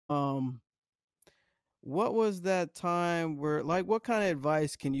Um, what was that time where like what kind of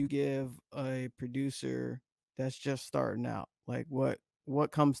advice can you give a producer that's just starting out? Like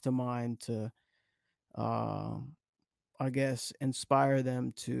what comes to mind to um I guess inspire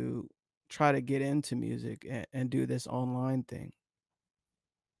them to try to get into music and do this online thing?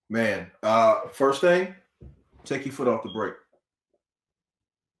 Man, first thing, take your foot off the brake.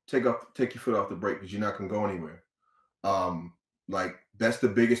 Take your foot off the brake because you're not gonna go anywhere. Um, like that's the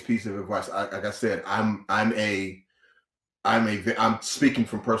biggest piece of advice. Like I said, I'm speaking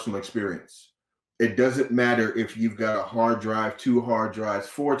from personal experience. It doesn't matter if you've got a hard drive, two hard drives,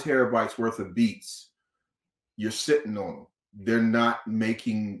 4 terabytes worth of beats. You're sitting on them. They're not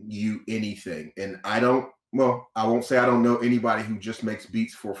making you anything. And I won't say I don't know anybody who just makes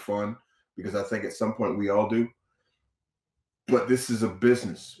beats for fun because I think at some point we all do. But this is a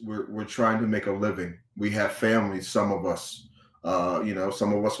business. We're trying to make a living. We have families. Some of us,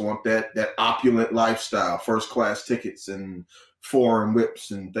 some of us want that opulent lifestyle, first class tickets and foreign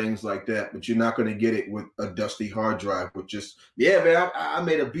whips and things like that. But you're not going to get it with a dusty hard drive. With just man, I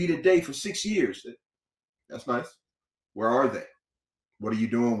made a beat a day for 6 years. That's nice. Where are they? What are you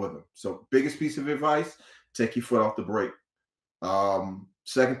doing with them? So, biggest piece of advice: take your foot off the brake.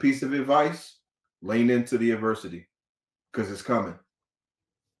 Second piece of advice: lean into the adversity because it's coming.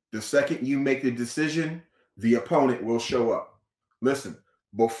 The second you make the decision, the opponent will show up. Listen,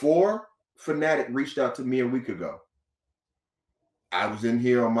 before Fanatic reached out to me a week ago, I was in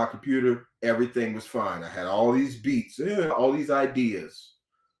here on my computer. Everything was fine. I had all these beats, all these ideas.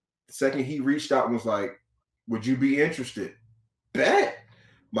 The second he reached out and was like, would you be interested? Bet.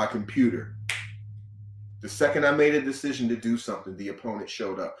 My computer. The second I made a decision to do something, the opponent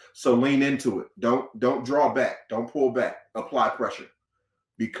showed up. So lean into it. Don't draw back. Don't pull back. Apply pressure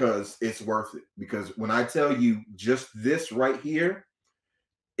because it's worth it. Because when I tell you just this right here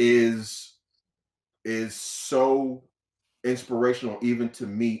is so inspirational even to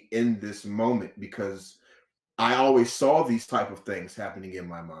me in this moment because I always saw these type of things happening in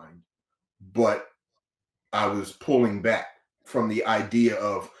my mind, but I was pulling back from the idea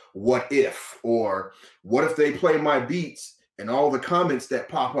of what if, or what if they play my beats and all the comments that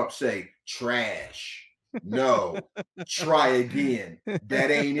pop up say trash, no, try again,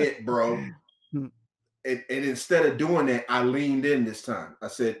 that ain't it, bro. And instead of doing that, I leaned in this time. I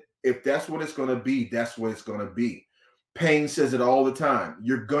said, if that's what it's going to be, that's what it's going to be. Payne says it all the time.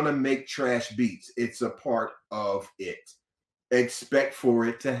 You're going to make trash beats. It's a part of it. Expect for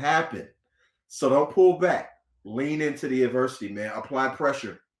it to happen. So don't pull back. Lean into the adversity, man. Apply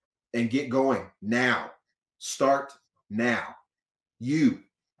pressure and get going now. Start now. You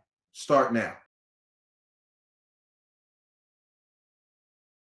start now.